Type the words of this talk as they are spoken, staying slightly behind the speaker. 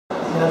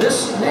Now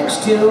this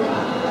next tune,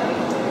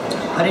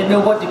 I didn't know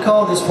what to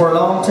call this for a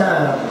long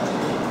time.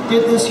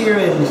 Did this here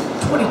in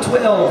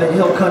 2012 at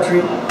Hill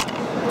Country.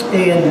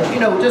 And, you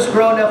know, just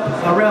growing up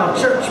around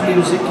church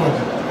music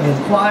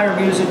and choir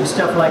music and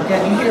stuff like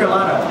that, you hear a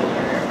lot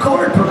of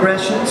chord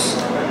progressions,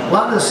 a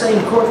lot of the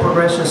same chord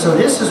progressions. So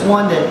this is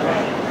one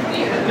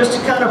that, just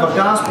a kind of a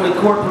gospel-y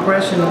chord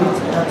progression.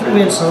 I threw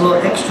in some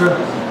little extra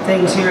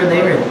things here and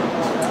there.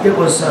 It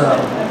was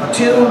a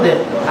tune that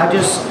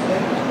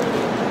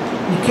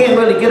you can't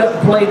really get up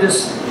and play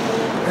this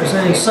as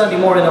any Sunday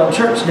morning on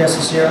church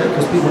necessarily,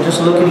 because people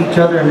just look at each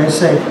other and they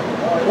say,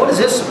 what is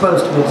this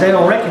supposed to be? They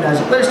don't recognize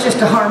it, but it's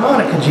just a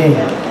harmonica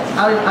jam.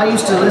 I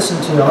used to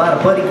listen to a lot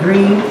of Buddy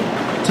Green,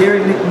 Terry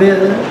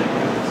McMillan,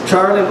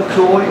 Charlie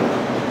McCoy,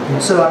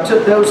 and so I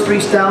took those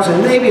three styles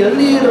and maybe a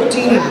little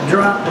teeny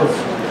drop of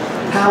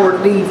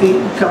Howard Levy,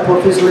 a couple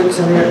of his licks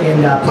in there,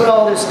 and I put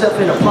all this stuff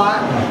in a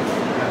pot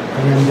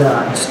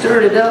and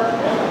stirred it up,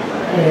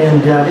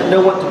 and I didn't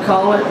know what to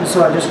call it, and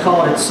so I just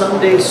called it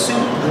Sunday Soup,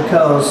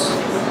 because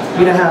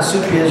you know how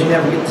soup is, you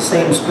never get the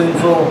same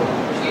spoonful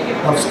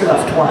of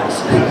stuff twice.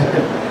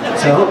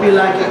 So I hope you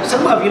like it.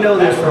 Some of you know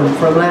this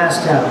from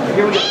last time.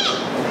 Here we go.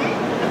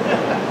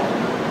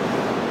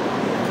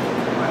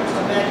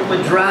 Imagine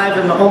we're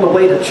driving on the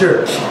way to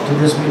church to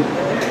this music.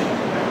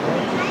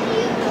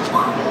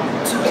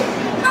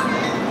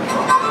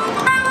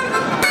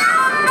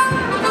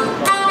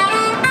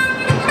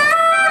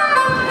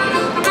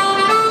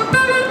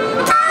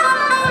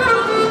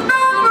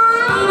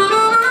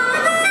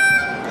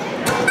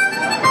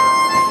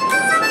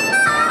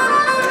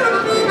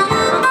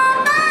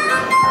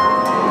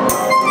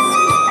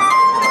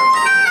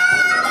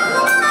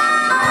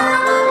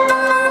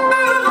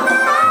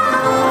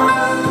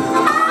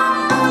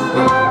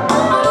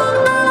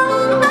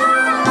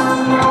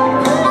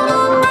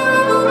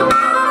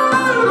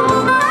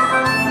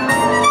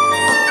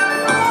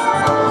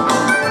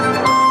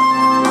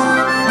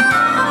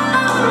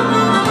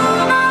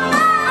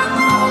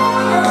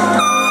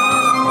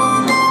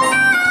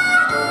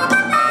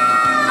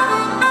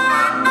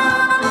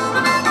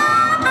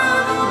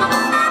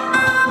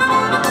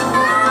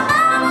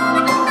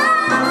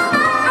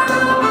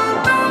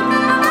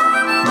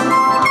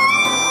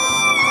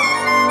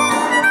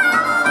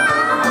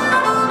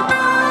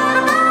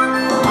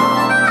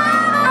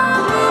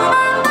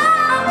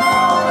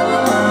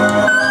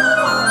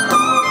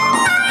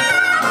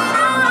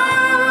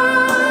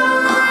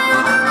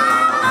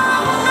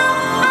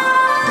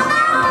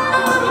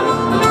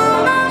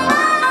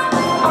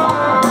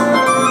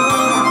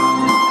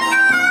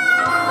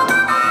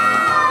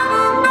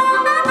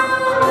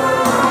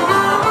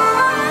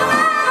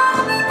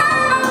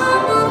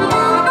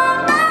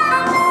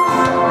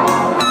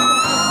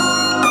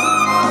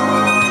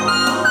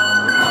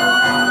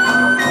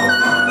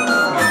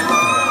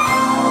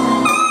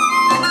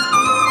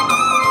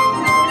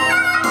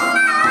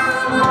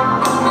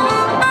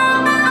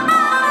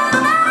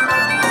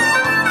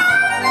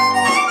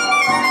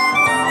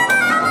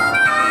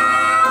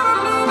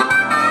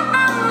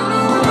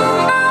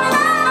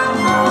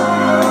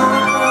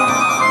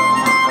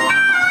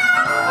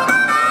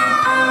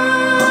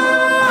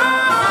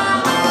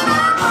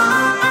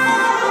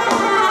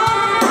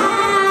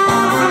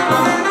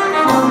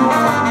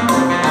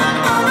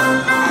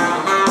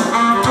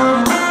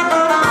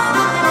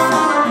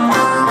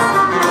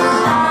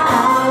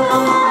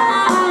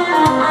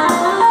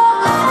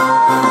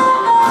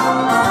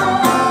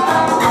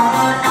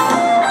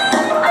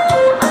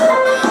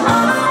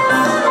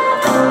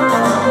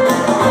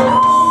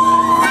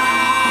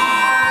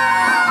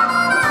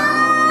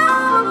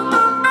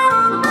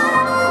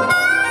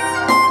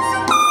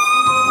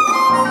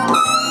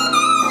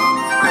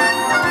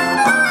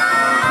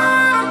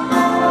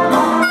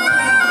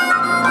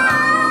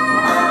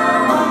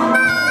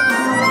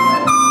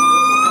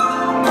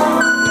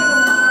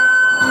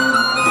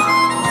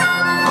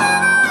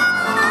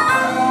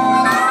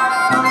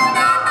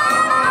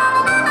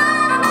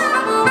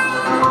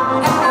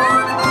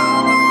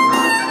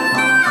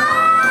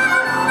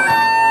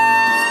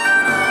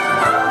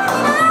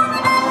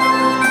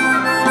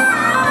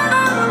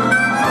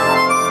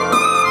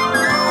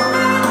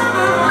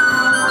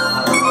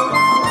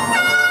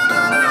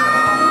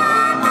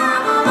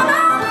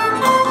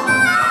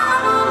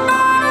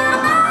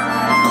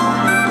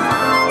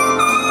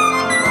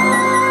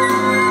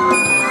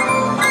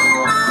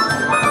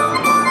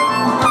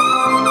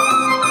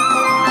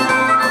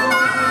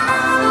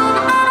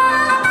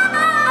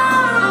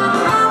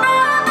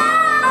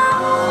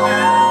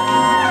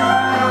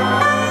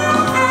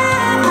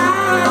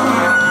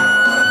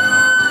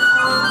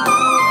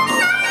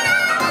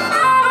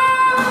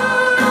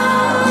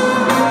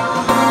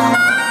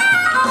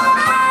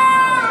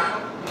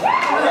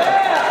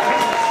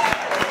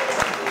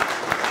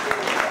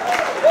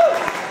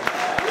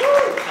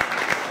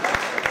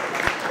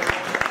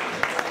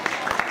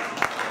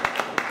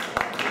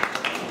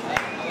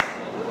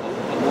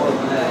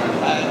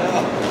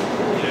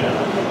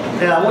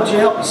 Now I want you to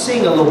help me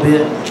sing a little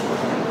bit.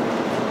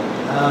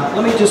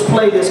 let me just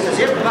play this because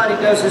everybody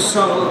does this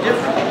song a little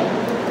different.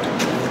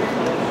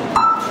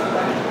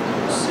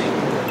 Let's see.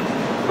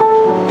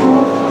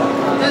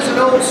 There's an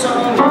old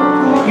song.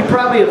 You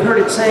probably have heard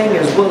it sang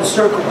as "Will the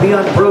Circle Be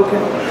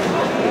Unbroken."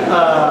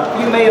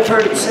 You may have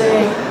heard it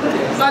sing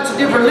lots of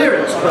different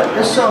lyrics, but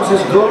this song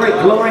says "Glory,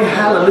 glory,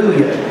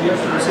 hallelujah."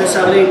 Since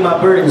I laid my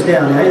burdens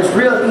down, now it's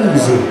real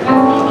easy.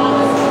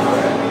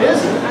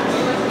 Is it?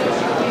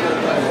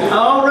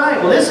 All right.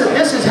 Well, this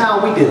is how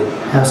we do it.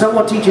 Now, so I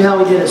want to teach you how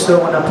we did it. So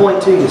when I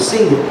point to you,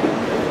 sing it.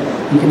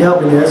 You can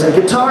help me. There's a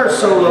guitar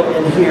solo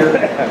in here.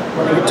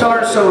 When the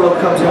guitar solo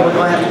comes in, we're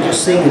going to have to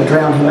just sing and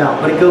drown him out.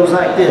 But it goes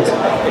like this: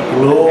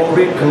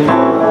 Glory,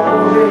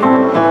 glory.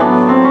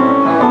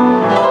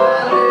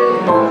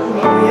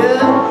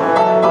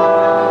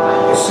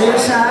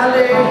 Since I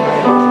laid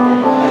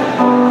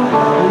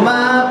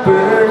my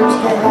burdens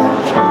down,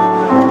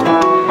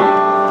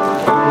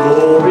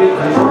 glory,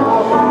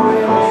 glory,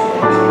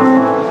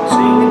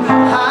 singing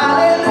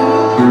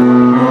hallelujah.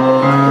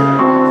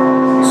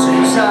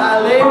 Since I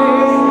laid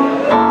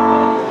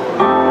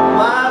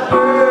my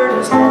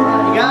burdens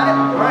down. You got it?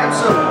 All right,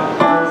 so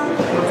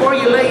before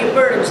you lay your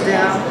burdens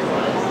down,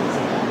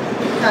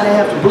 you kind of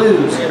have to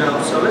blues, you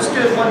know. So let's do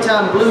it one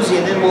time bluesy,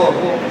 and then we'll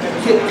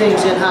kick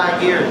things in high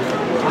gear.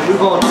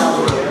 Move on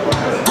down the road.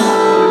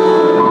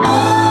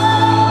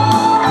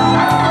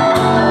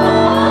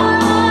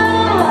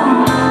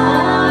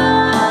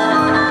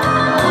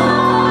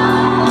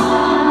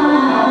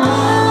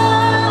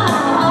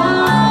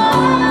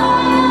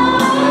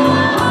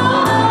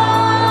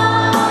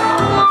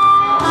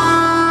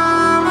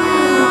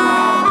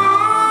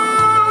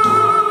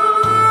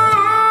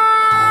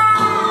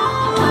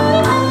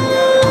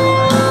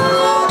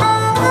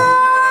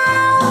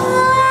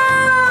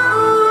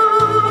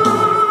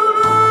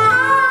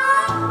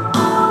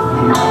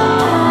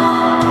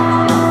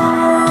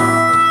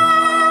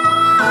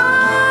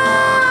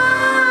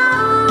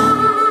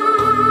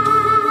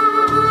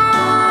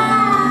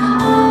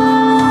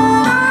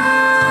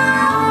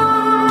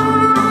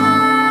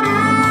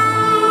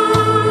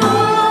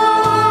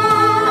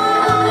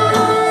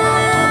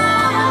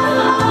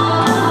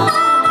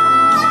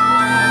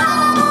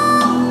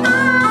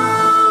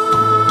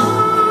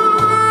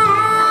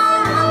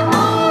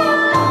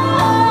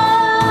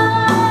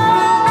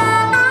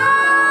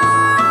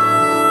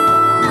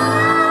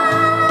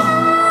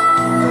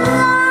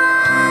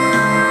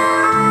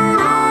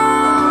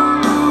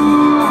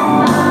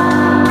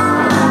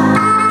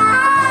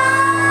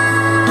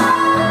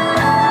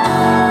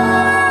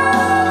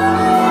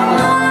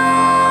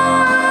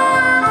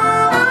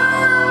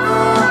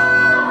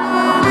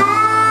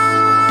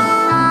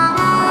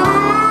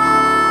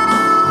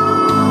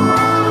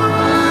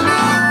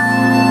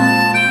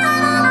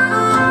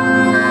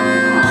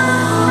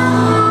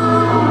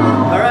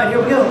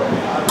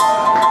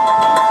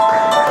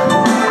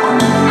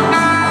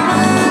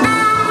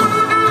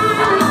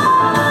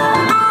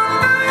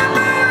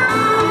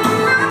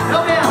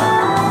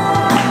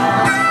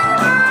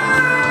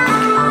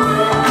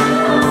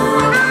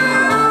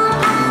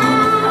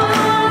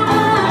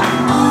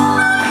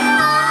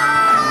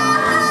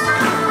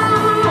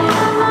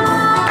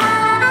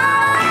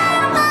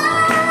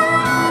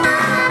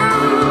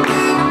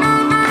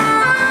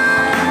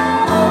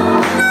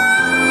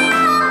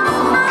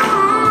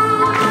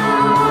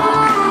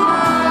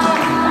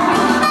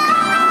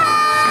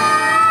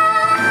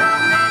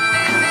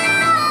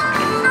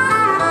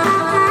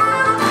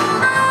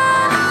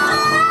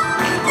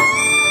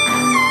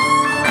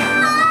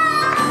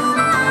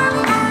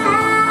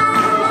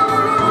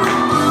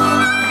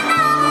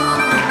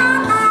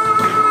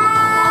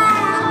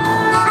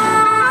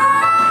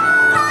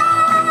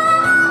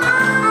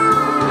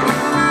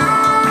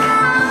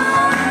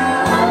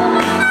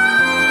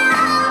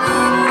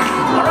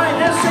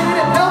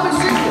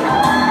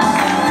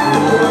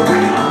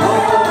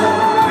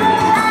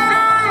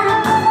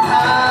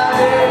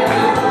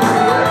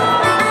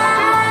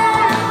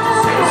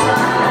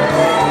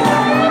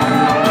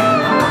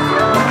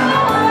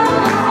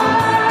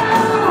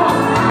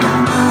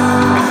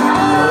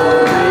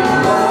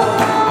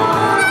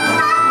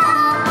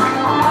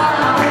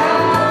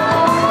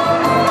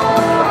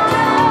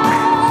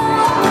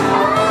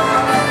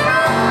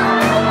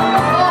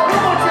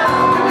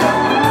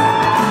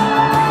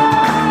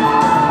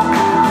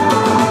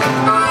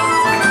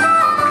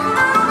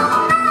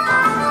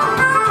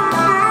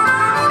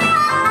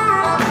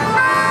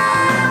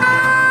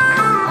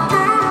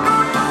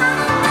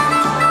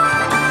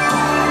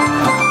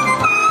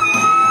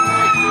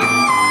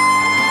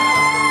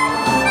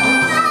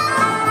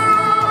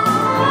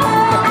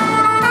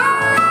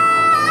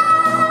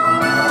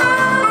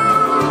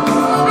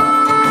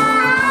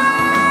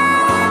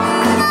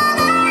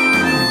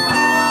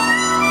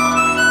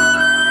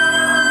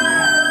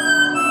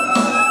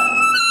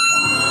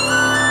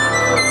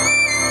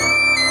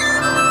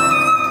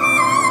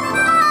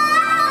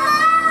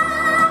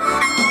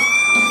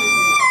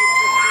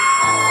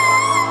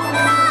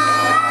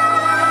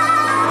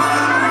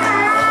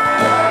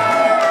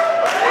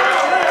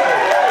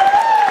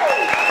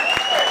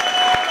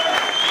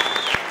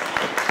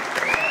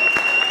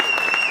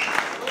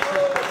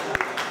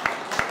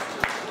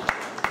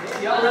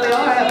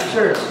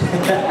 church.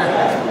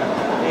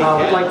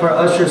 We'd like for our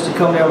ushers to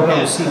come down. We're going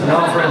to receive an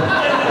offering.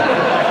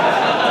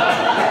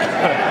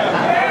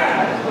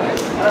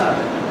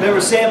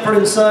 Remember Sanford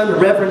and Son, the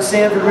Reverend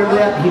Sanford, remember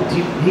that? I don't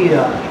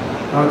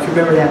know if you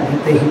remember that.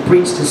 He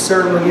preached his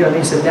sermon, you know, and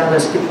he said, now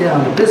let's get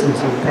down to business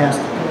and pass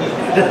the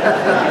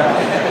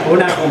plate. We're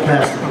not going to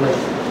pass the plate.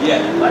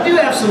 Yeah. I do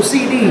have some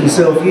CDs,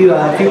 so if you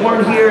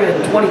weren't here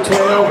in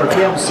 2012 or if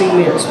you haven't seen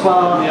me at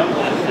Spa,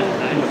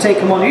 take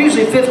them on. They're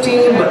usually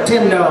 $15, but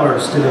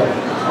 $10 today.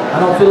 I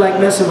don't feel like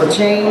messing with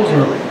change,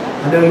 and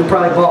I know you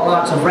probably bought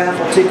lots of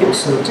raffle tickets,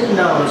 so $10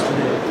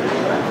 today.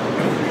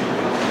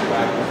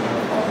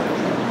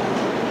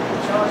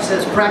 It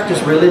says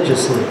practice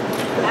religiously.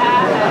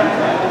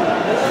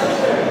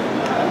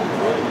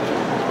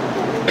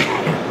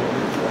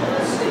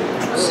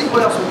 Let's see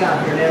what else we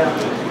got here now.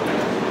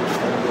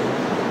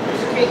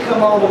 You can't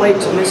come all the way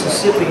to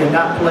Mississippi and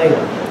not play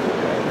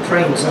a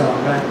train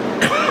song, right?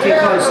 You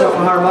can't call yourself a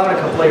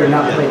harmonica player and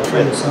not play a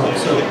train song.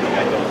 So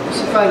let's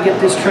see if I can get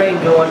this train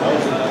going.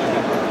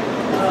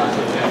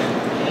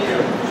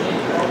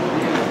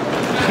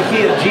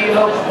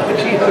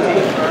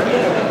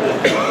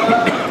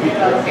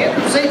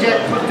 Andrew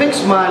Zajac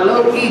fixed my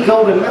low E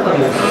golden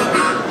melody.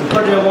 He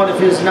put it in one of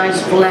his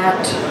nice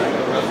flat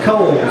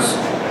combs.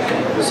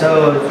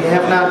 So if you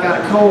have not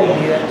got a comb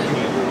yet,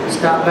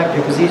 stop back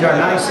there because these are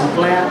nice and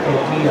flat.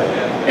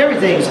 And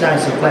everything's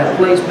nice and flat. It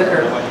plays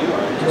better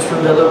just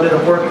from the little bit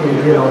of work that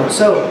he did on it.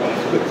 So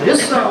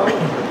this song,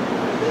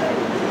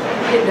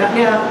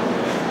 now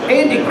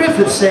Andy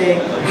Griffith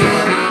saying,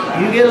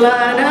 you get a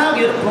line, I'll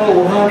get a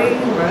pole, honey.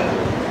 Right?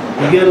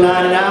 You get a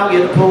line and I'll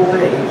get a pole,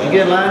 baby. You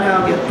get a line,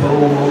 I'll get a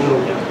pole.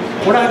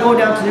 We're not going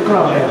down to the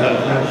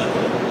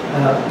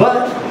crawdad.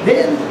 But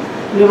then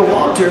little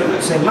Walter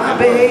said, my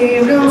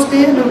babe don't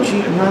stand no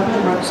cheating.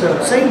 Right?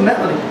 So same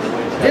melody.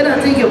 Then I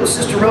think it was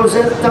Sister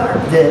Rosetta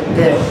Tharpe that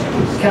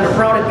kind of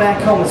brought it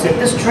back home and said,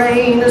 this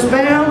train is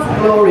bound for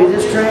glory,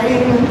 this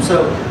train.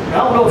 So I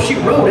don't know if she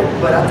wrote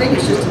it, but I think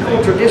it's just an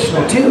old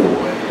traditional tune.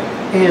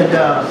 And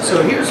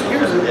so here's the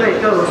way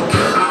it goes.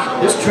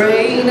 This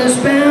train is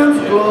bound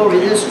for glory,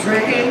 this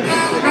train.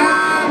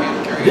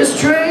 This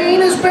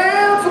train is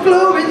bound for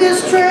glory,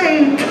 this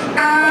train.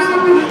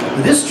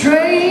 This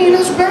train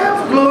is bound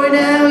for glory.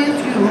 Now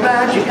if you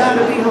ride, you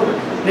gotta be holy.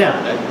 Now,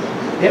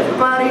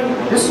 everybody,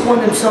 this is one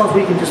of them songs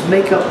where you can just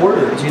make up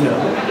words, you know.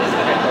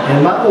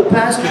 And my old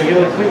pastor, you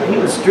know, he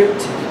was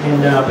strict,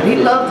 and but he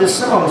loved this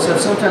song, so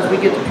sometimes we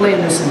get to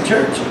playing this in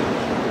church.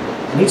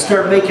 And he'd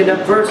start making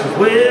up verses.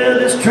 Well,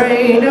 this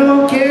train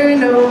don't carry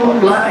no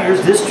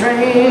liars, this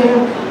train.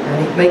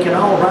 And he'd make it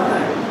all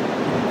right.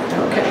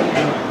 Okay.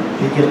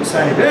 He'd get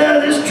excited.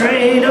 Well, this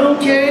train don't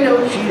carry no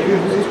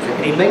cheaters, this train.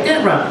 And he'd make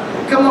that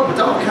rhyme. Come up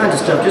with all kinds of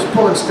stuff, just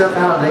pulling stuff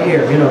out of the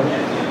air, you know.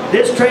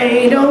 This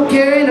train don't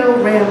carry no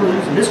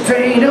ramblers. This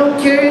train don't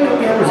carry no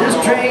gamblers.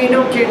 This train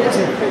don't carry this.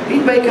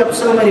 He'd make up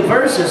so many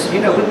verses,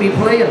 you know, we'd be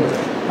playing.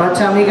 By the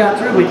time he got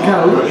through, we'd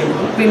kind of look.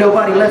 There'd be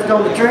nobody left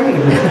on the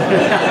train.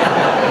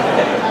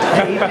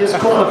 He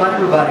disqualified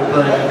everybody,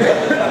 but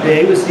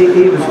yeah, he was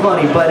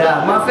funny.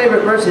 But my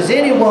favorite verse is,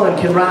 anyone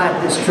can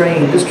ride this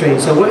train,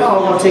 So we're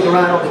all going to take a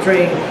ride on the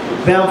train,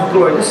 bound for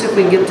glory. Let's see if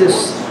we can get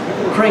this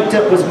cranked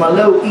up with my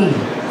low E.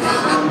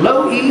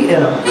 Low E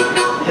and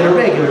a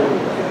regular.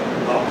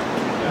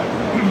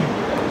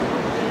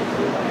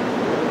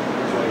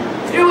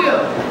 Here we go.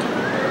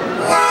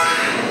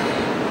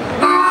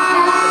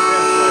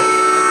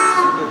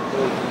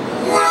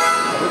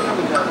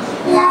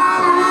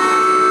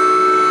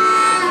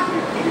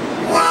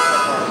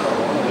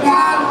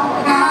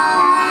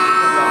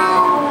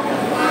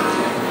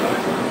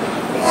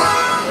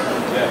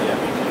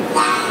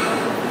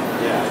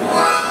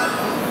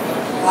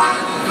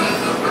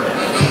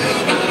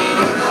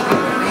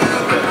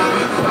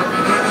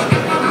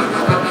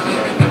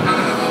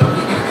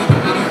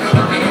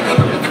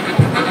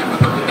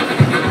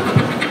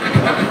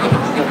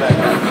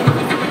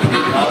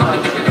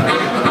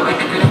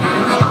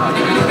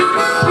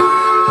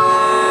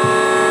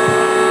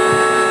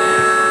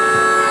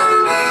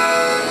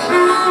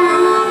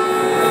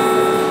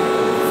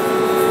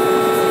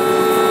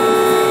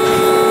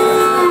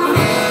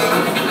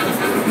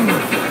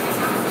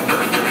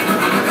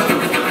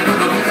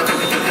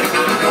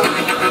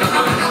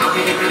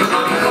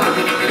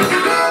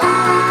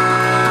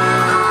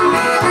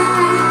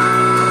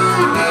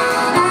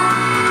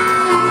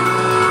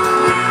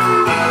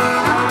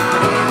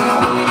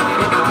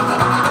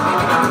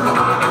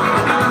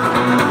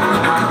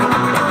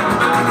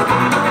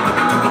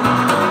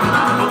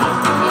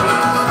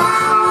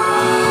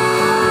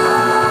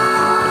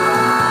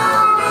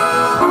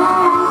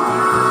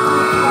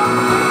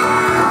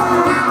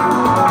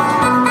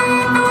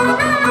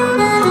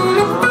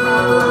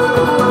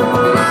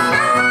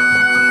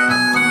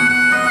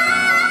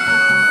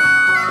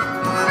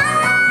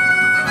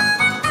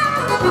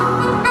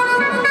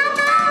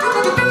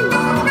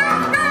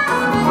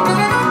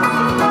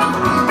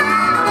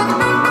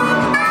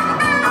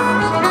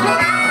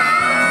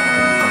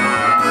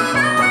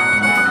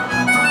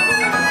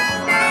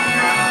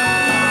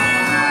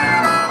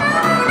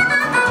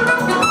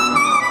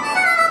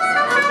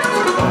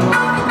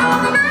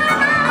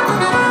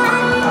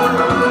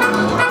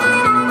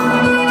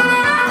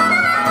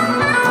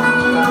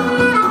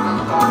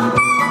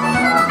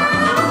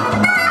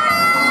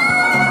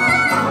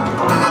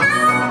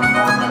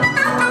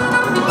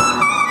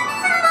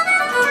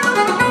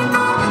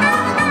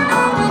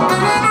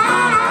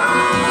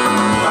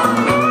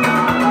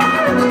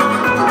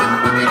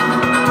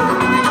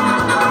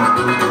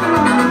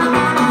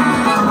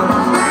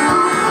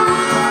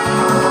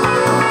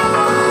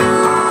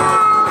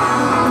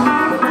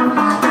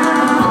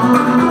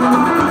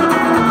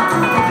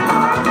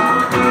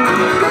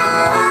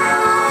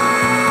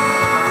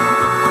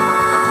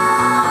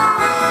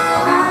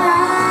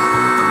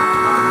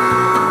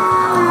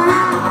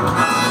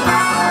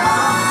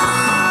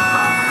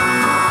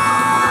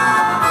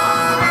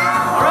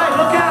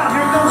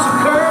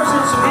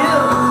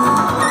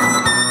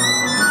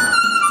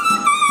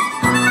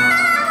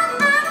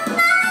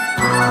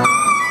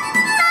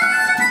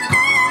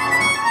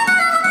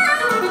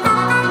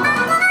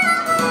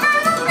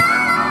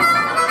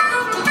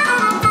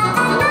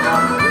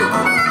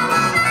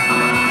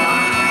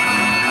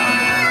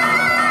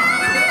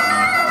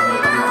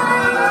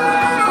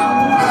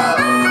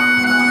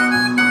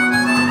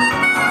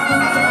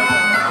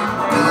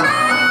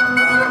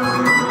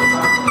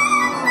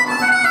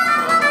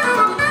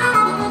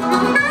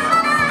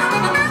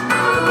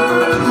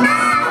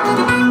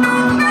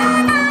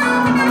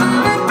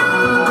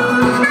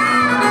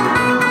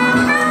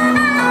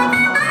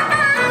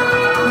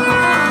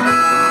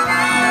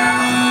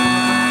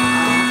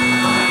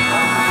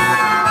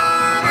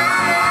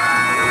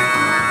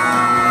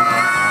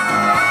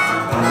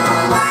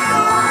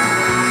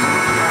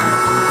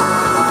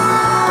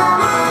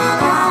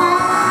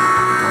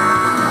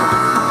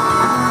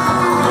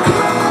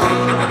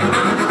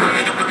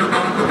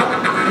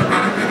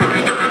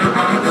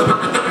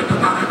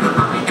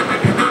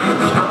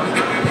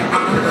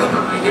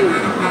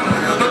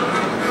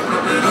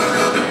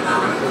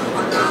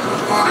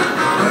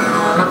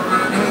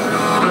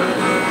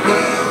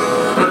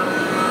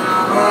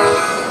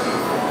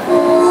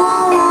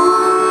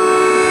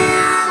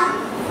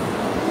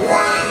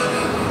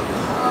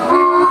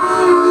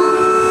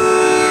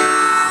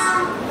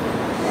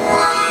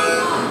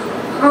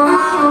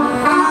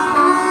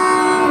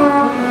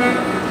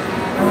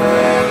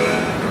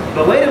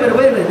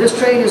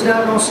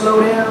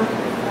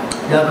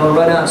 Not going to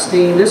run out of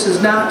steam. This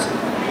is not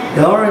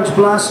the Orange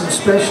Blossom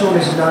Special.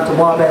 This is not the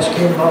Wabash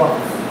Cannonball.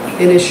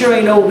 And it sure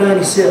ain't old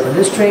 97.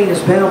 This train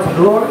is bound for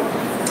glory.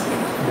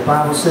 The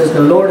Bible says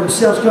the Lord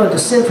himself is going to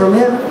descend from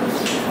heaven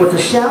with a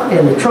shout,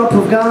 and the trump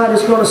of God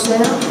is going to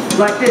sound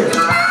like this.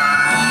 And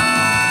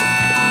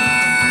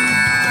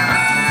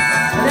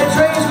that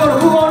train is going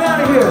to move on out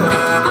of here.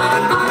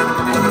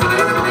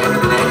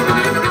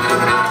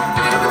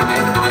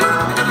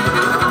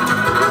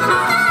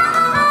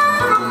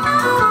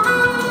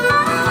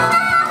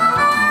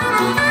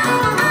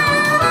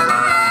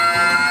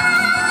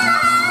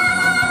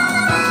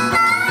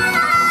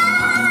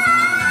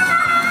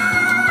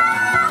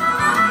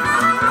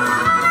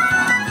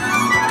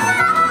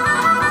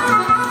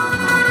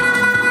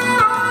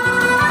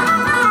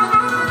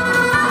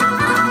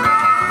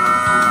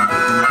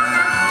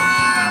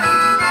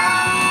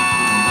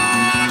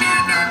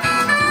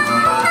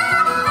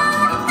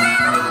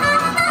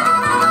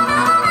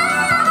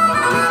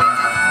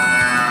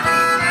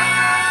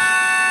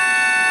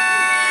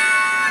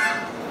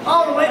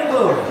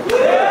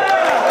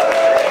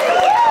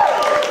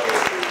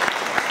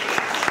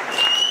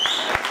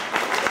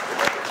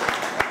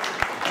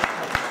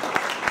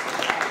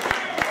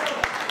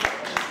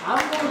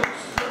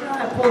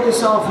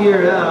 Off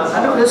here.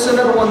 I know this is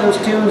another one of those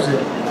tunes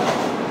that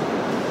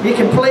you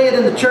can play it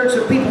in the church,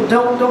 but people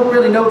don't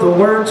really know the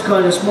words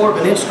because it's more of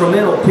an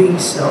instrumental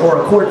piece or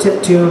a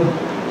quartet tune,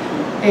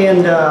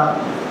 and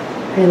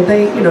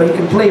they, you know, you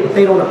can play it, but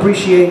they don't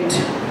appreciate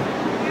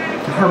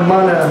the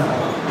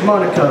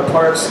harmonica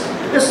parts.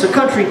 This is a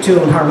country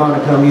tune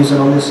harmonica I'm using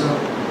on this.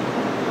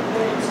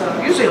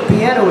 It's usually a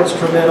piano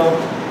instrumental,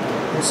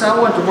 and so I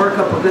wanted to work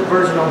up a good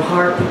version on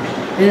harp,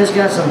 and it's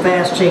got some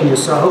fast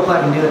changes, so I hope I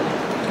can do it.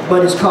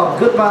 But it's called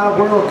Goodbye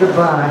World,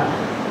 Goodbye.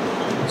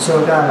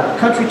 So I got a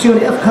country tune,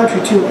 F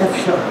country tune, F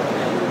sharp.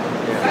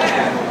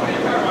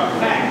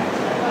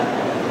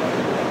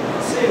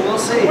 We'll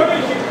see. What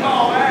did you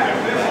call that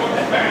if this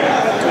one's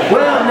fast?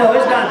 Well, no,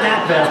 it's not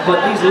that fast, but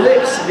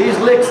these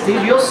licks,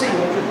 you'll see.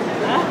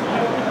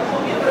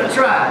 We'll give it a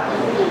try.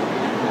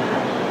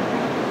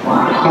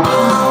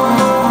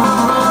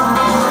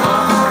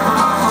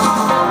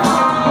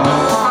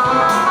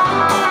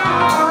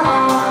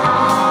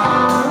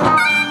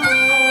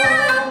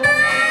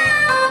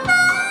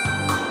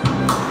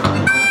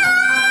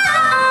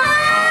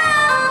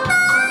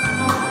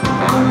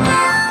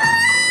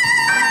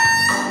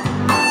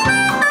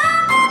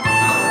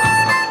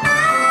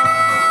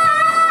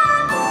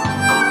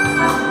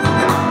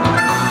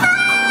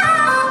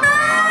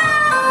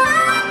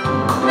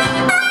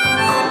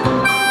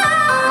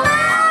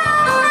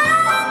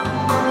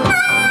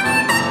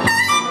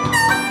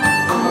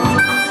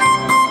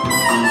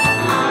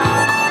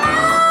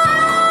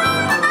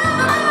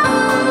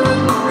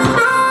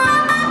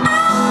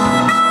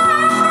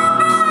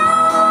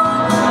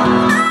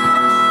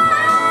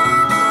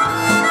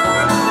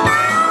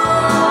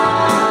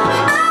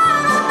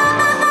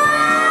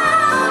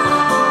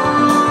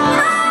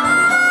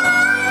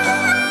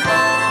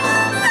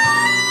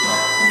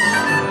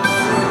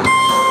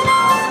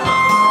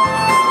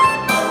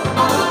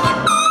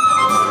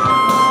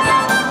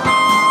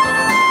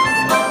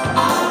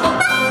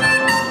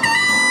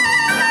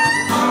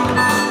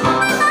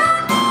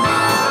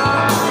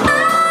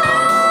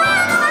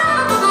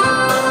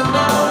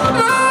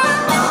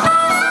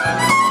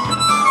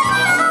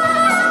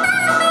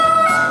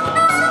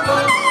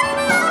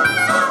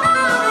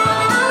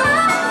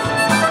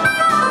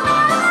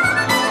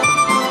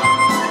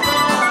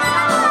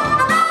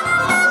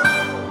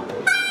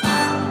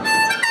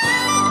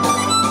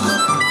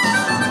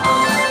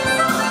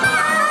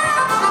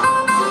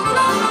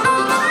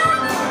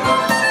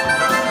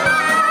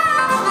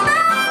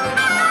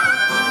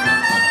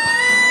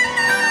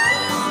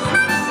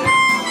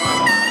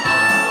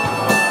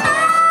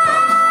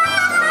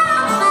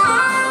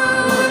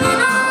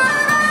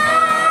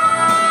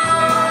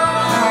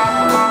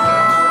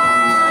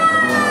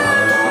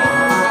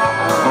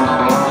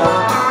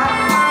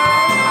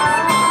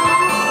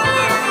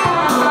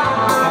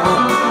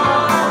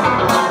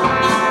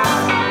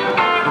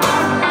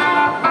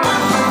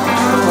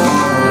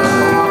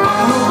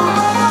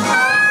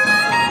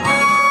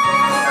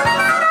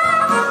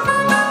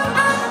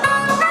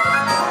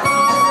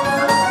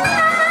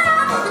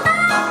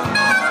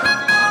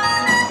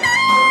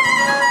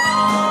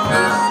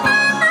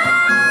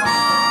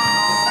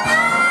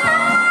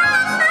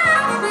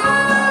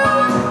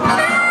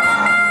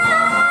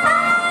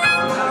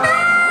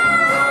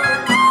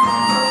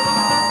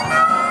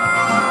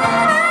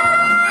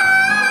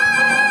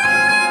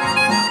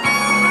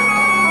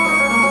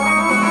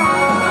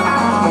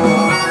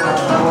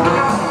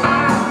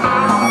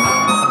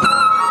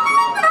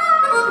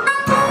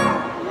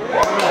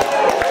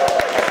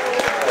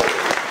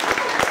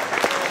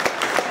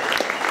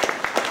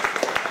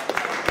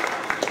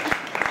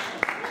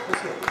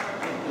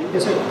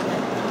 Yes, sir.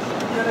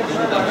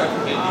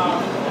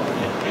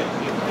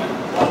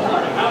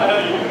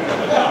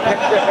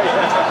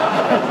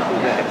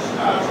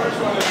 First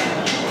one is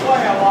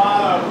play a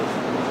lot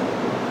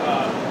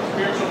of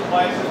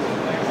places and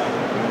things like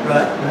that.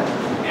 Right.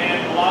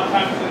 And a lot of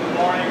times in the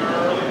morning or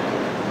early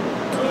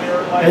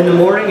or late. In the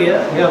morning,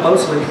 yeah,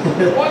 mostly.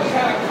 What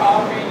kind of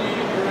coffee do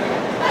you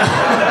drink?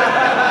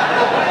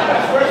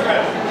 That's first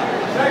question.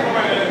 Second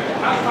one is,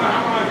 how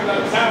much does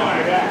that sound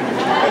like that?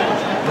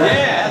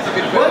 Yeah, that's a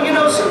good question. Well, you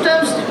know,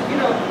 sometimes, you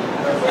know,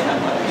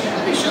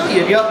 let me show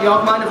you.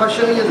 Y'all mind if I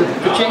show you the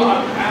change?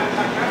 I'm kind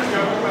of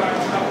joking, but I'm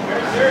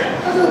very serious.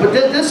 I know, but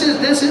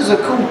this is a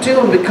cool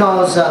tune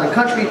because the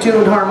country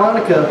tuned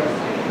harmonica.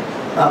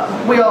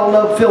 We all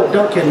love Phil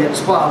Duncan at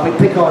Spa. We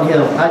pick on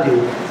him. I do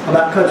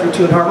about country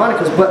tuned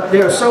harmonicas, but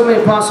there are so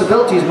many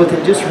possibilities with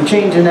it just from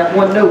changing that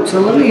one note.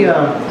 So let me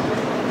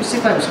see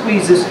if I can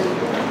squeeze this.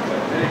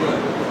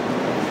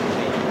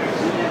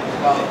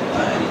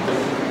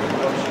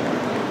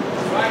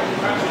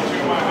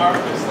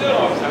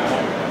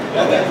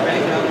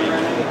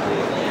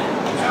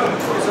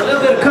 There's a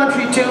little bit of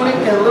country tuning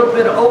and a little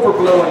bit of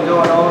overblowing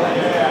going on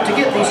to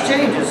get these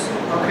changes,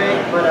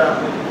 okay? But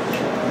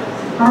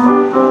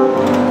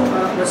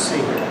let's see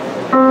here.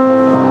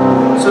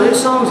 So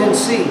this song's in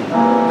C.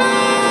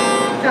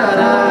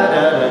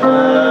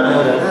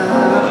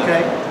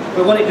 Okay.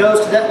 But when it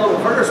goes to that little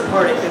verse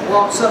part, it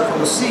walks up from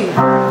the C to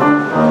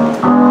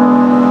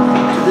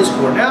this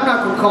chord. Now I'm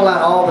not going to call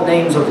out all the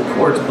names of the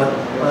chords, but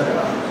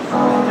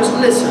just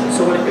listen.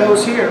 So when it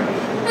goes here.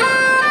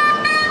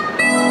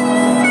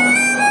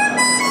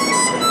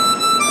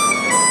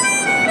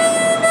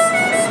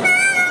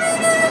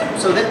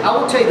 So that, I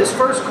will tell you, this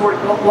first chord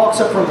walks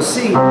up from a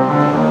C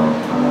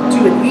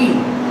to an E.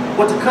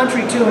 With the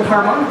country tuned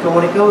harmonica,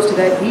 when it goes to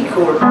that E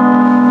chord,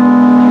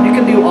 you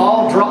can do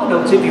all draw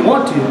notes if you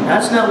want to.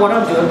 That's not what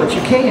I'm doing, but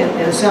you can,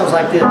 and it sounds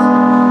like this.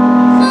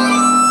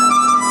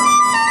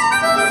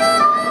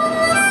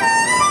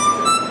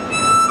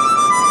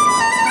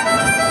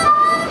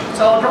 It's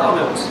all draw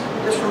notes,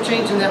 just from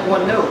changing that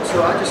one note.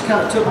 So I just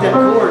kind of took that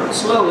chord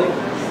slowly,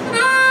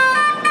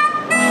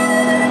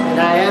 and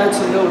I added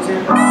some notes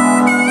in.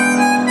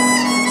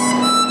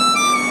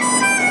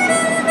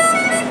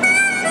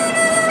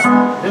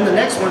 Then the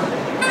next one.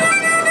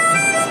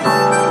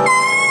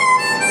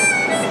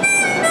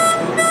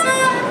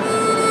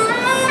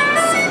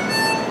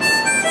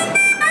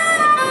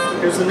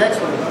 Here's the next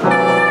one.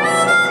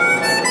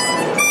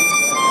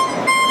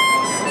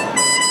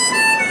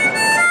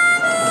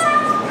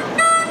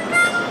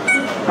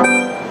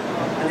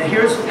 And then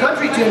here's the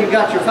country tune. You've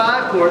got your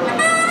 5 chord.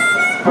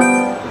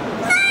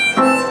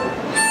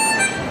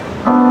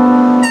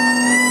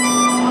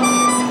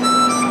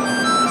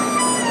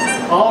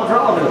 All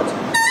draw notes.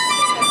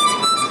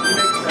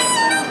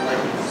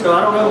 So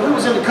I don't know who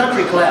was in the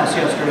country class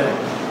yesterday.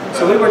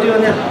 So we were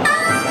doing that.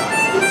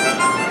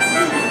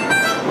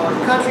 On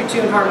the country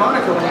tuned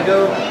harmonica, when you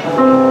go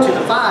to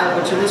the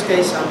 5, which in this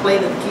case I'm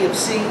playing in the key of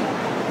C,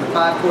 and the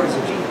 5 chord is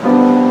a G.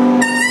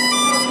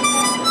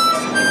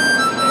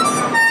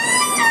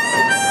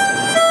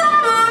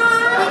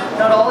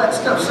 Not all that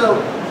stuff. So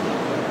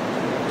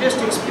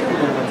just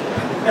experiment with it.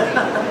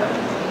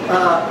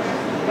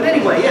 But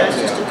anyway, yeah,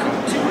 it's just a cool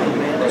tuning,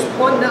 man. There's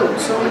one note,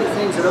 so many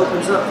things that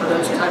opens up for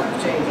those type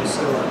of changes.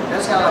 So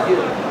that's how I do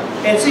it.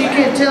 And so you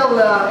can't tell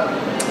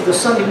the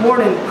Sunday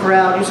morning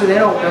crowd, usually they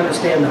don't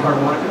understand the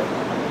harmonica.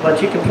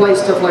 But you can play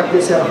stuff like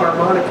this at a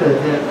harmonica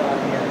event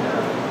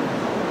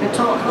and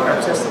talk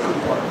harps. That's the cool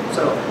part.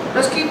 So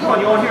let's keep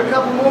going. You want to hear a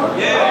couple more?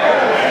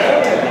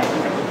 Yeah.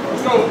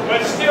 So,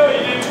 but still,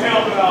 you didn't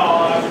help at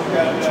all. I just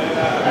got to tell you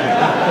that.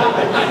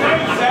 You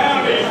didn't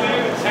sound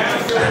anything that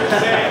sounds good to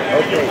say. And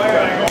then when you play it,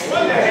 I go,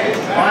 what the heck is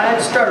that? I had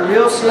to start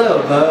real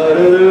slow.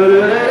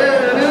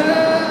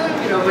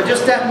 You know, but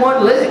just that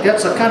one lick,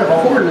 that's a kind of a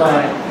horn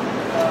line.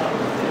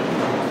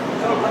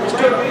 So,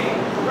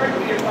 correct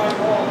me if I'm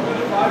wrong, but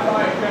if I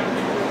buy a country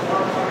tuned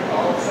harmonica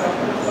also,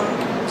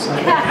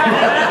 right.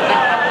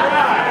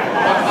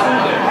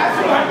 That's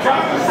what I'm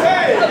trying to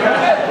say.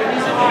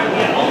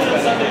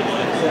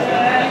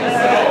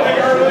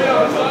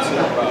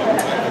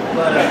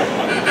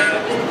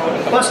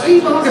 But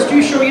Steve August,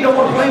 you sure you don't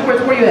want to play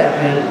with? Where you at,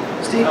 man?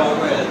 Steve?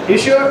 You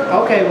sure?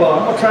 Okay, well,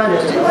 I'm gonna try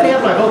this. Does anybody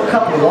have like a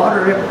cup of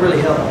water? It would really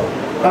help.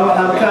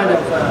 I'm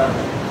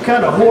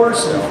kind of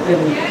hoarse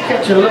and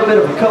catching a little bit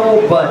of a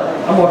cold, but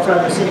I'm gonna try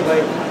this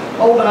anyway.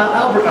 Oh, but I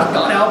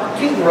thought Albert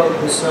King wrote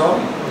this song.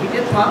 He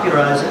did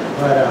popularize it,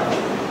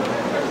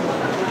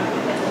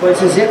 but it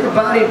says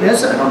everybody.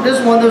 This is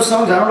one of those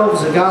songs. I don't know if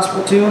it's a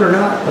gospel tune or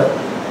not, but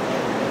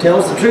it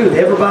tells the truth.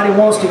 Everybody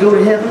wants to go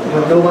to heaven,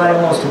 but nobody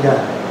wants to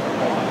die.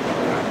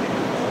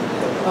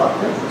 Oh,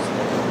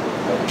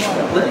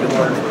 plenty of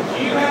water. Do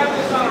you have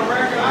this on a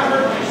record? I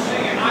heard you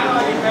sing it. I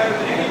like it better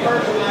than any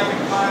version I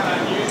can find on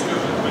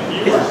YouTube when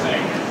you were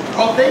singing.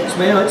 Oh, thanks,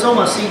 man. It's on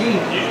my CD. You do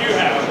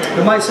have it.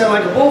 It might sound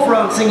like a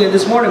bullfrog singing it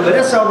this morning, but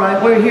that's all right.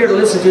 We're here to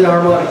listen to the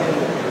harmonica.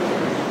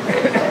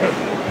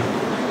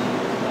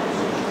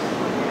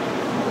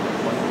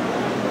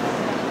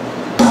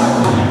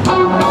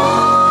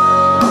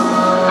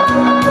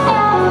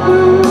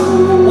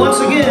 Once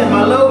again,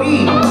 my low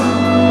E.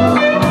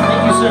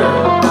 Thank you,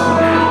 sir.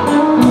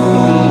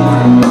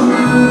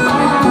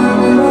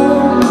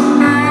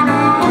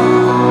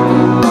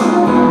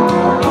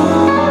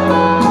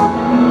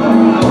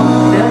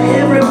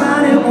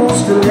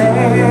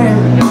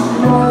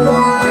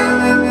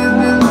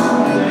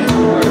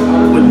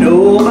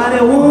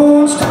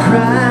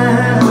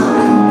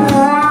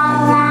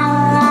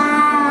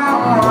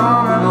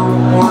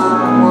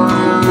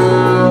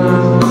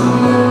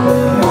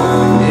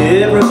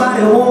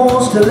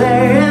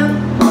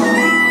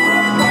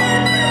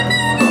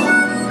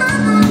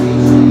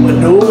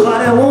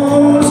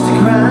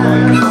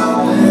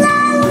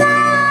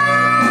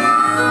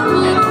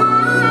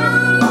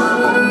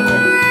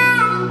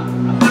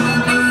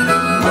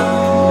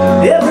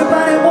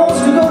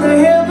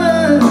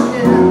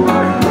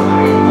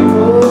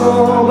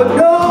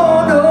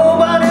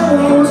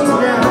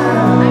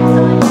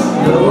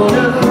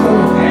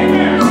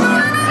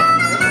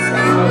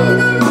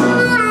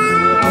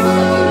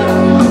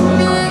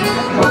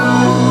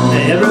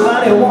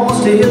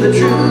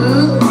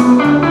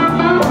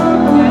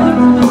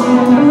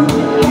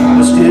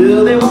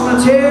 Well, they want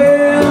to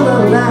tell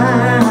the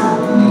lie.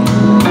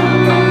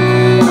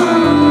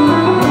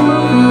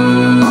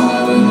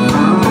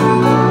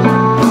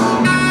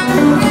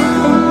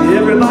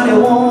 Everybody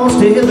wants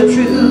to hear the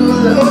truth,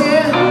 oh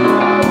yeah.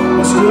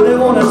 But still they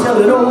want to tell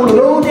it all,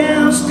 low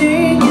down,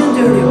 stinking,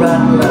 dirty,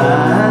 rotten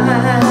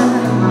lie.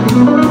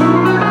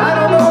 I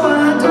don't know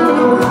why,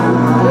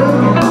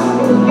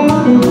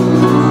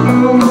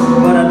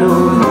 but I know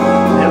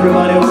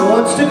everybody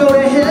wants to go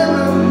to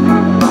heaven.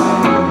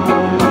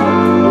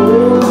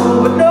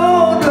 Oh, but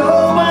no,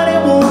 nobody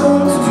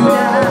wants to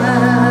die.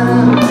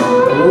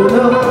 Oh,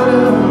 no, no.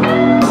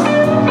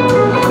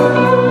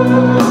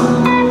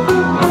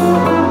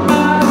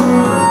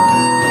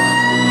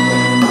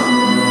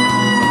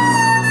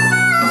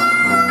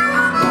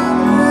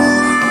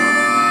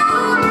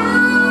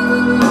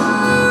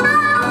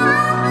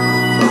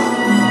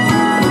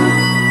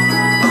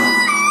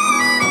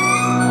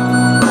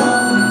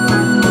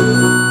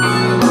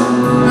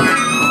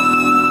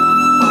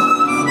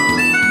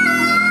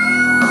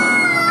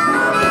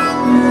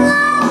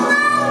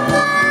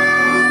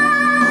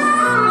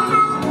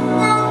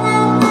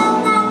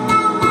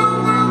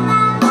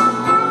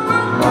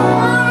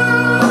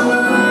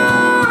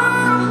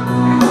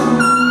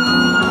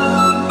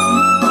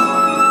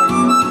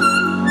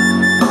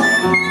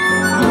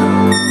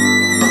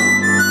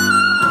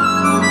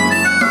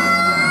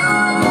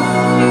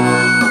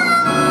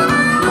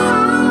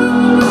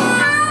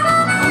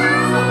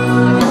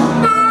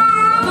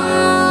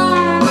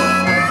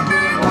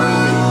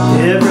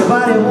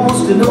 Everybody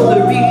wants to know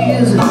the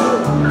reason,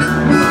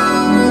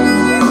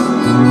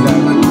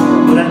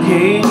 but I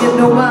can't get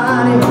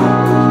nobody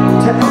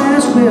to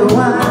ask me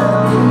why.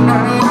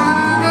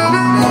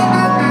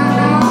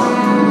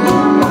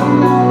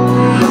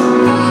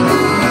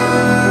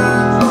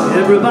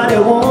 Everybody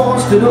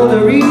wants to know the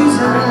reason,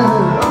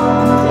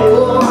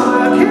 oh,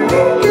 I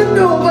can't get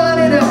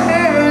nobody to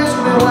ask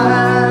me why.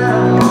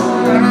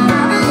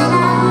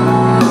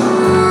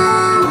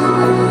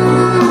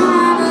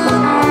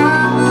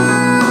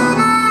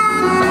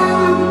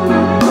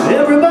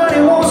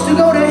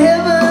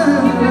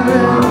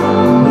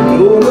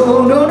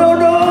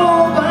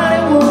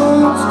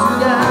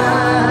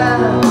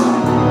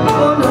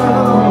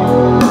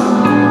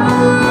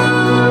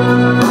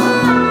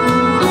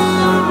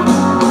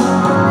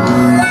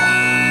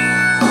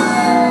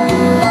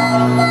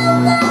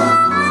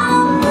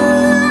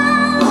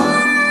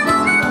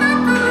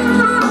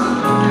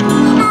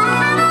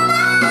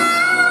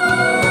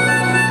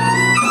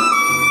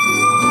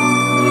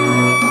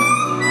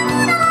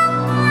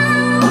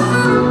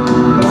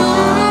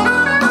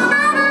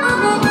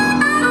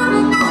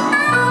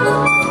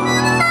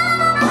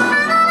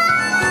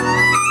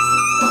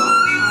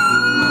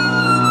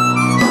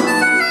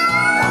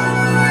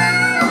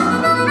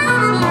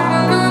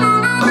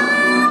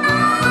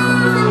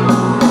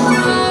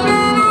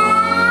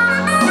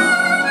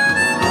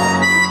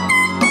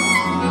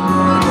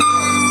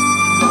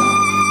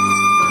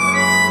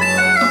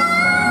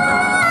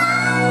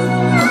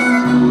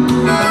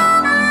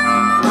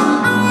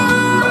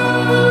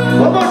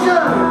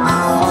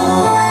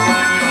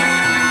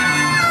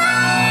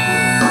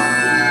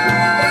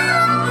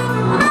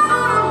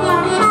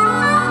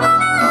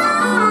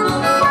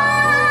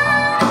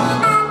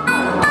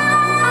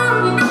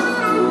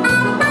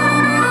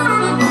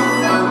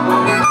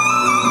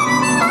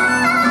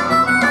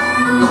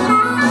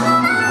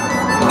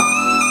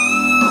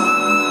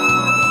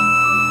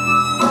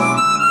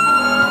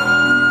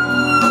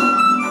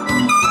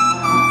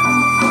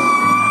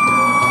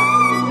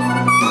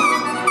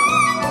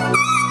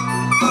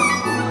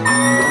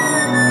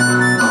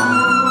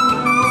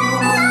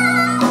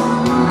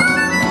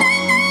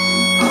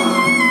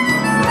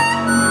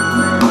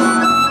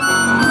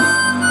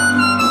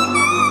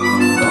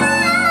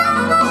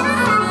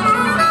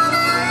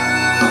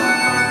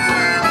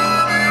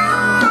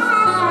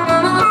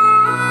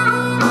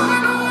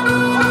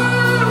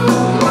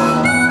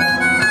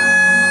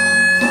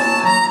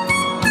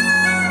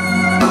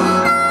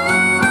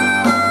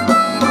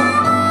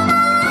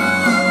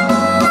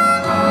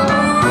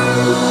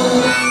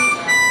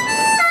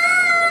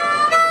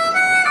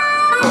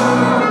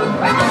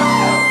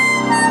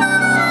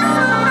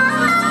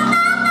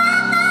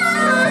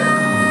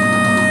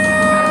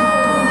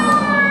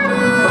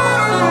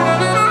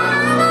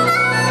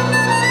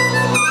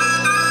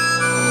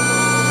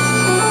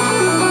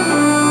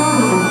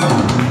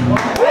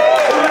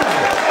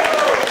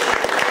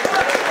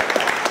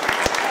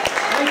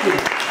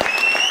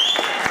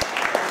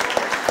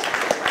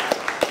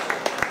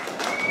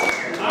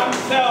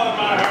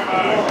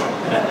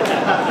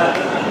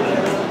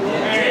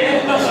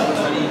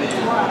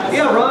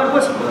 Yeah, Ron,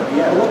 what's...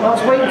 Yeah, well, I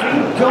was waiting for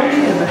you to join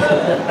in.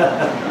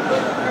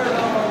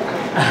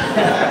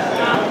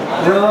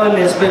 Ron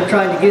has been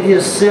trying to get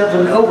his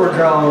 7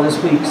 overdraw this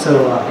week,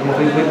 so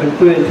we've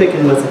been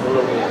picking with him a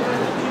little bit.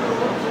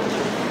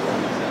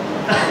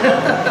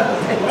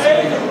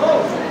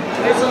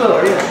 Praise the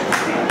Lord,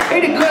 yeah.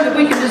 Ain't it good that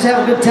we can just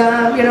have a good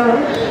time, you know,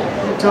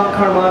 and talk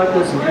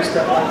harmonicas and do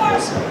stuff like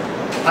this?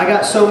 I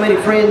got so many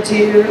friends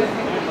here.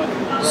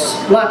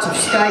 Lots of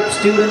Skype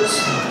students.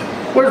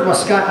 Where's my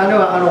Skype? I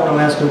know I don't want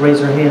to ask them to raise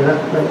their hand.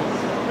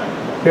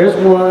 There's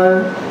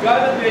one.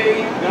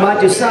 My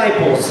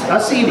disciples. I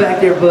see you back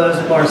there, Buzz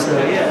and Marcel.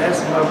 Yeah, that's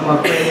my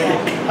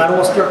friend. I don't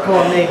want to start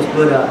calling names,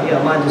 but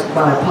yeah, my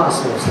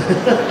apostles.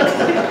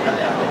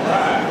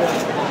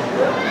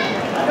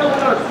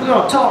 We're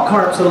going to talk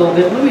harps a little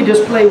bit. Let me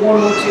just play one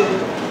more tune.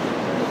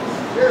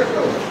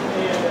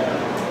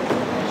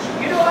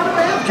 You know, I don't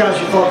have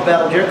Joshua Falk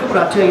Battle of Jericho, but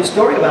I'll tell you a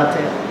story about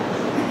that.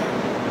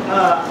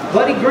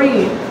 Buddy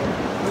Green,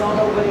 we all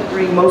know Buddy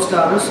Green, most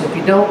of us. If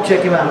you don't,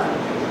 check him out.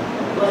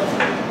 But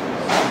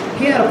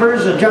he had a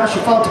version of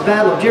Joshua Falk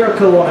Battle of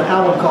Jericho on an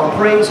album called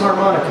Praise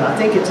Harmonica. I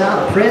think it's out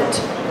of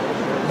print.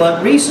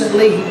 But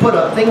recently he put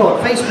a thing on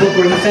Facebook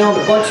where he found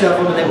a bunch of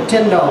them and they were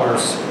 $10.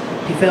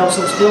 He found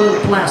some still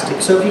in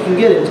plastic. So if you can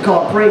get it, it's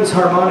called Praise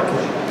Harmonica.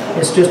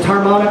 It's just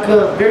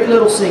harmonica, very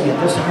little singing,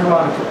 just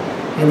harmonica.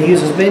 And he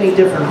uses many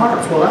different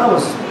harps. Well, I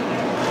was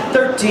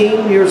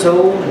 13 years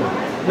old,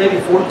 maybe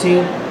 14.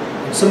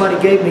 And somebody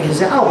gave me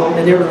his album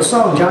and there was a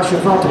song, Joshua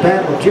Falk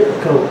Battle of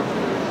Jericho.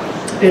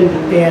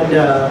 And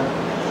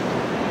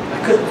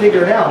I couldn't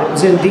figure it out. It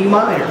was in D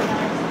minor.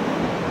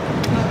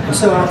 And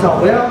so I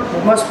thought, well,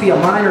 it must be a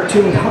minor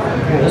tuned harp.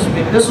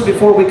 This was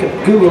before we could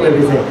Google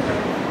everything.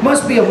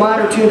 Must be a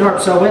minor tuned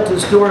harp. So I went to the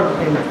store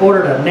and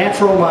ordered a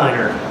natural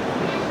minor.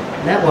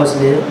 And that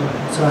wasn't it.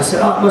 So I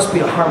said, oh, it must be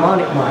a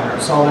harmonic minor. I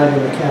saw that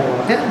in the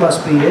catalog. That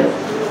must be it.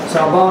 So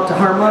I bought the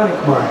harmonic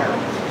minor.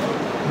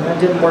 And that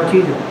didn't work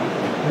either.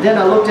 And then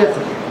I looked at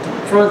the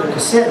front of the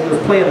cassette and it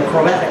was playing a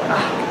chromatic.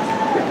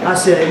 I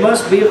said, it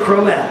must be a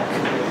chromatic.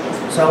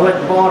 So I went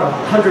and bought a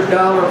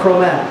 $100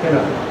 chromatic, you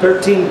know,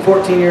 13,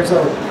 14 years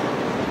old.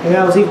 And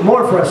I was even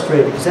more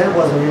frustrated because that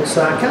wasn't it.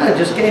 So I kind of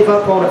just gave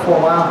up on it for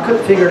a while. I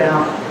couldn't figure it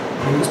out.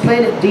 And he was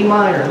playing it D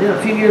minor. And then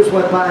a few years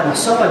went by and I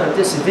saw him at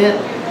this event.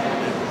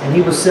 And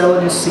he was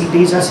selling his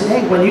CDs. I said,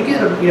 hey, when you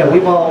get them, you know,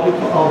 we've all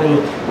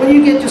been, when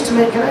you get just a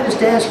minute, can I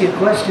just ask you a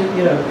question?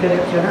 You know,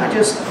 can I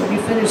just, when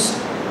you finish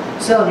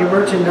selling your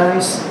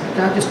merchandise,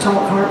 can I just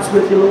talk harps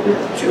with you a little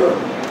bit? Sure.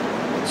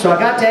 So I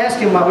got to ask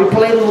him, we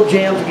played a little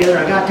jam together.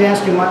 I got to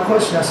ask him my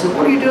question. I said,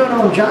 what are you doing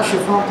on Joshua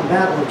Falk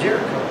Battle of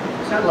Jericho?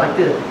 It sounded like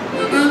this.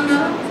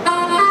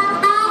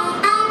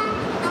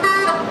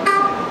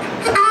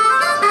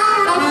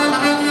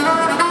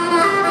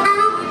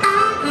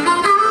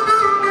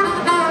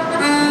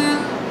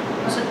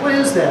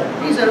 That?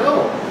 He said,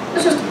 oh,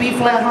 it's just a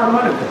B-flat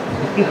harmonica.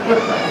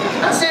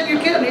 I said,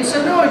 you're kidding. He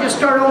said, no, I just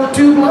started on the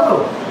tube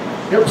low.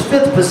 It was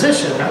fifth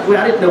position. I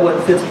didn't know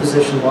what fifth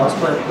position was,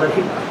 but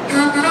he...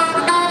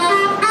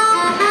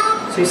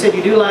 So he said,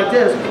 you do like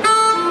this.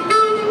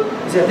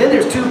 He said, then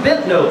there's two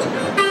bent notes.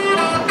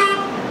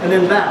 And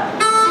then back.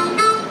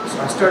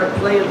 So I started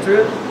playing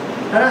through it.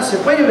 And I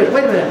said, wait a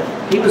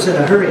minute. He was in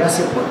a hurry. I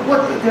said,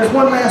 what? There's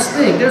one last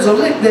thing. There's a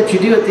lick that you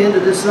do at the end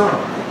of this song.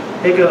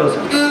 It goes...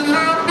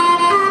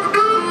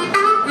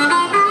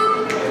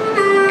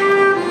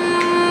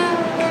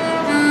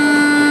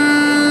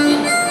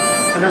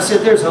 And I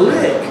said, there's a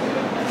lick.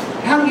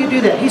 How do you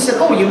do that? He said,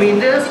 oh, you mean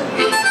this?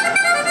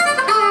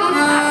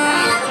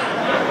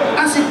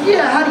 I said,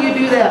 yeah, how do you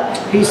do that?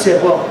 He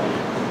said, well,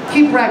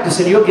 keep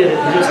practicing, you'll get it.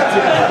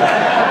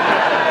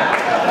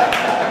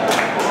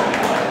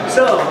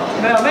 So,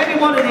 now maybe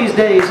one of these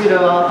days, you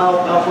know,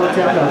 I'll work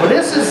that out. But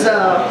this is,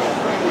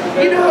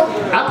 you know,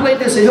 I played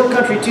this at Hill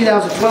Country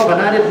 2012,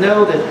 and I didn't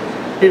know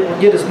that it would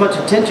get as much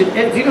attention.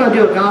 If you're going to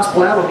do a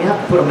gospel album, you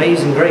have to put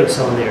Amazing Grace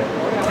on there.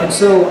 And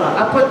so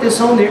I put this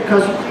on there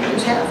because you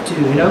just have to,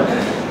 you know.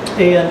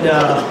 And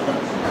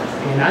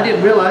I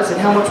didn't realize that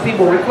how much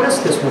people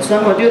request this one. So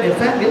I'm going to do it. In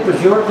fact, it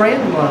was your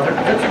grandmother.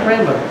 That's your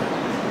grandmother.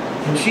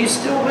 And she's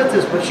still with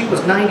us, but she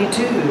was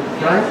 92,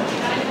 right?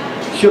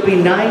 She'll be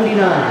 99.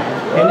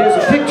 And there's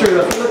a picture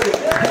of, look at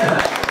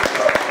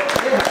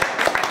yeah,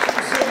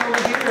 she's sitting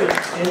over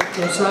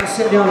here. And so I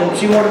sat down and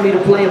she wanted me to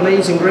play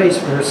Amazing Grace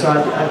for her, so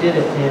I did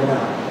it. And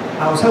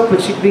I was hoping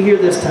she'd be here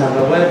this time,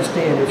 but we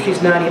understand if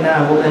she's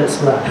 99, we'll let it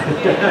slide.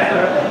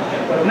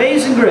 But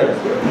Amazing Grace.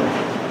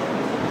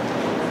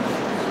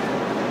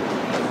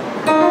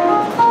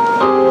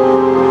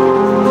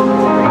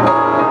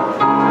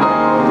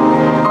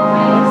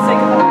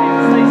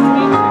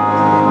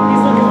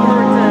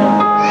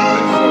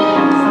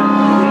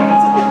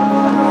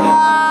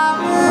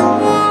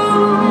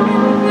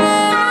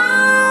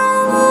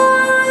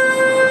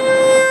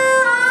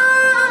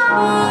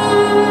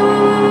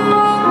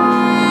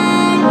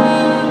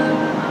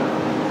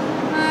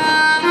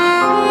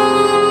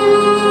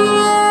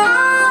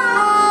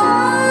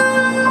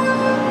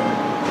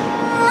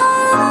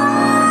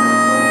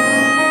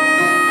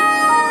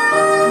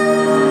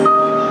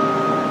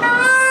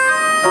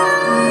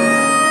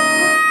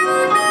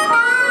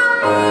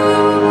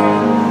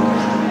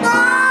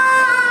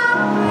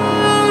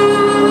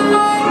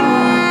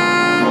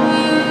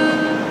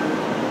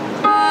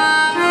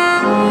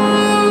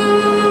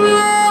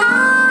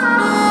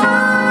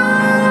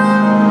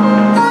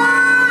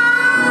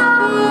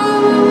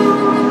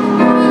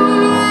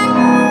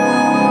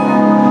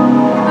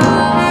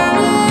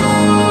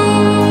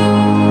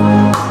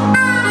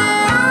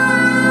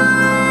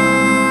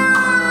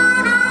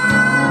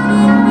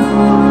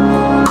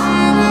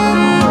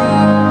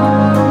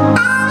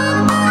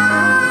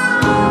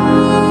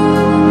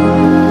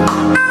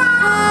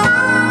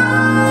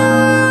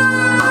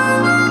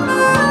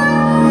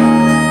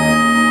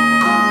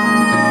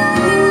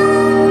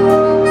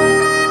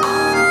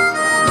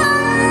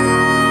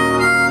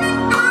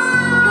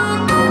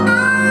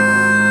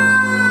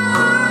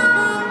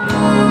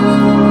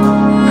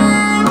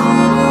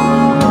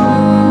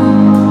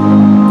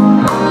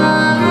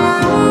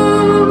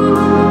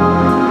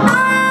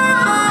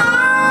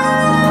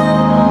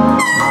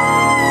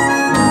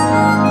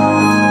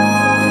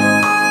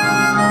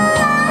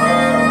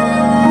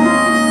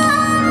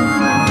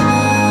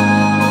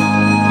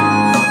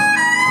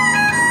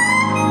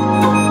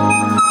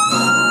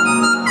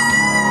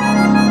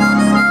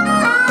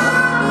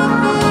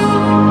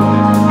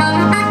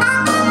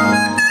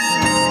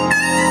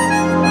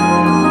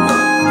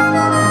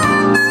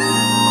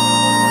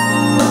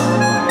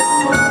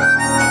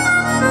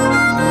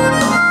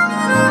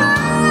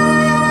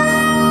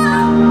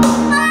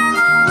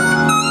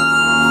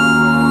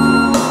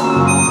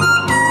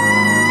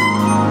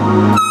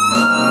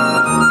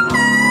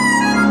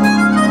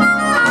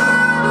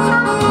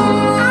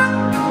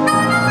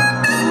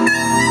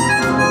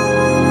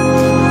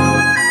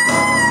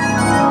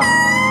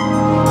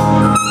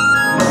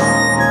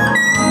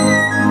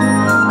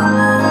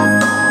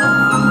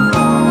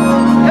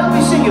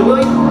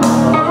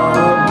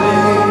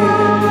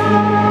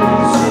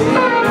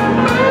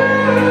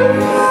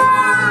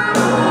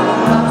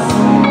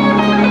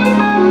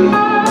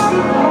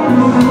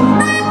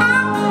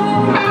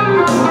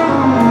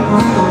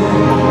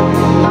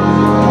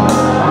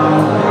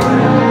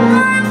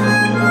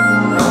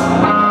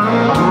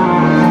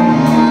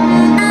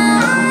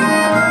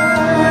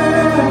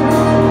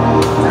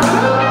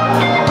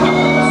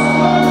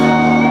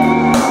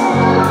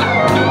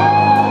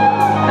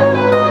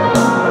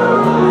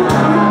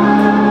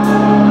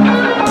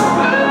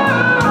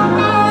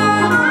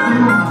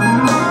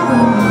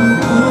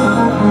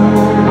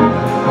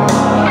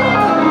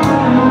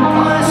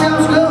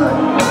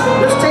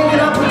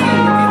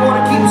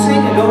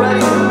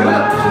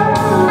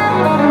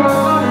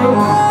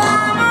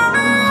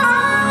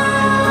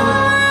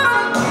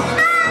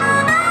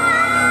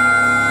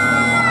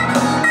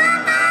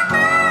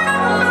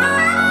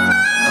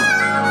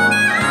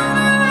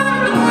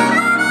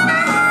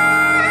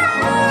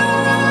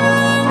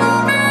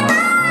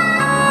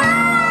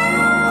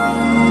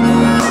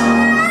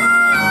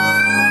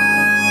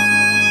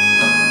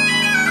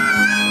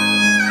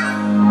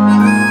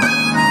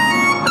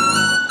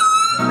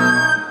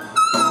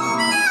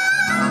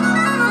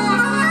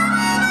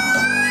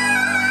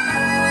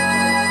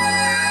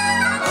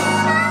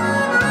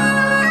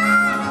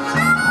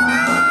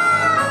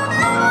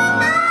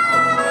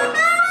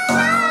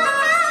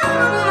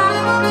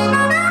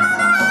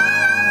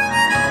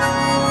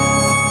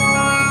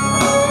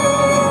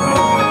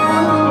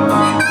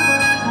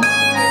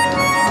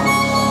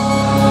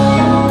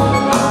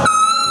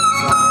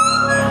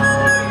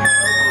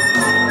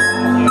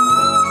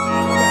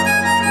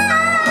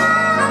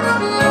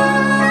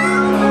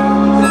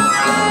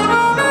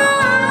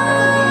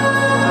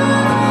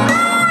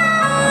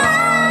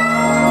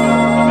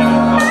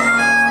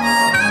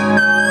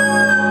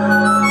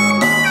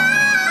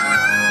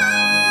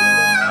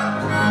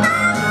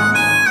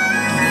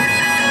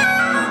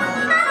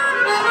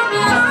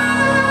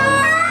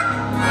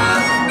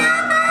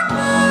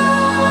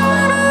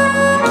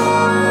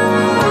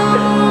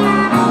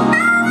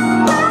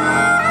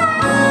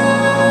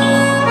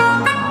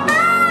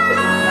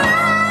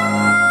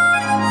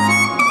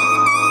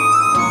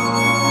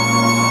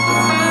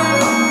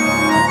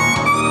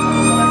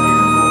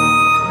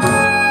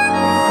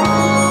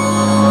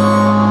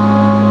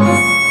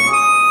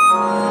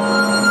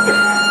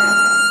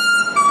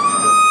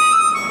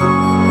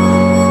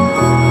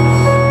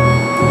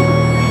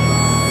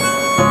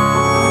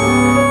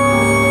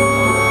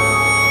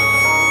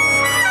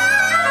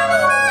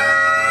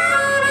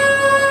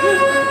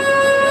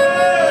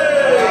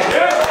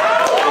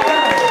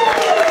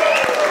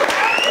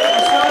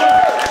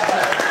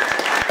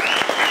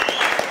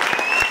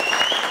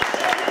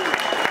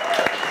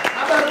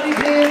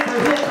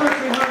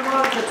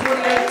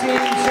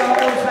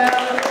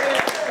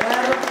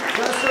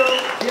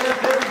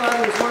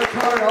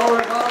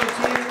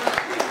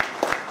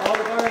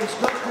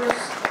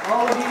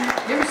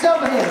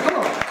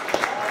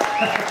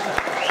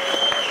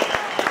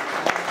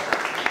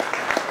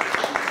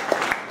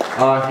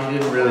 He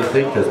didn't really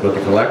think this, but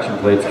the collection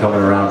plate's coming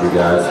around, you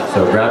guys.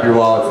 So grab your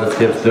wallets. Let's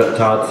give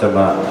Todd some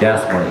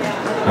gas money.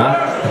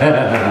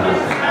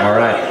 Huh? All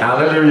right.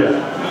 Hallelujah.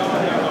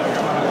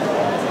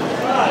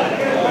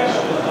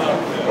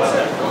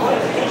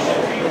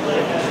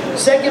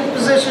 Second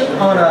position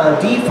on a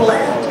D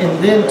flat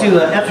and then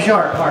to an F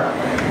sharp part.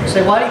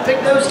 Say, why do you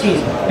pick those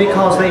keys?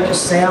 Because they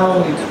just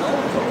sound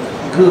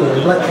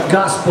good, like the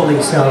gospel-y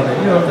sounding.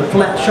 You know, the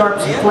flat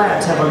sharps and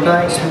flats have a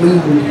nice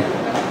mood.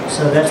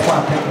 So that's why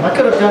I picked them. I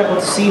could have done it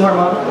with the C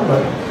harmonica,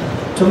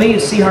 but to me the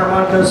C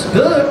harmonica is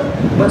good,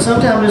 but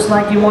sometimes it's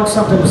like you want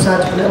something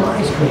besides vanilla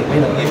ice cream, you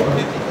know,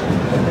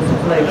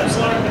 different flavors.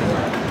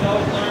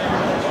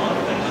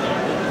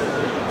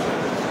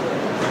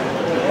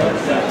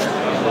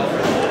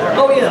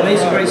 Oh yeah,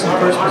 Amazing Grace in the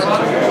first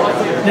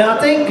position. Now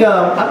I think,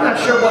 I'm not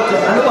sure what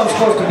I know I'm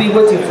supposed to be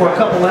with you for a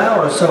couple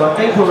hours, so I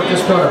think we're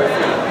just going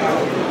to,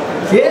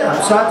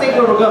 yeah, so I think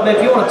we're going to,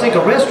 if you want to take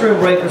a restroom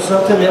break or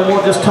something, then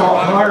we'll just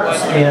talk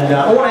harps, and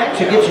I want to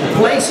actually get you to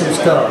play some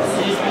stuff.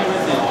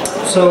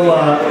 So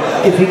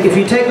if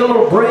you take a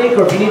little break,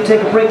 or if you need to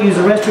take a break, use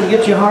the restroom,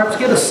 get your harps,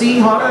 get a C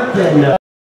harp, and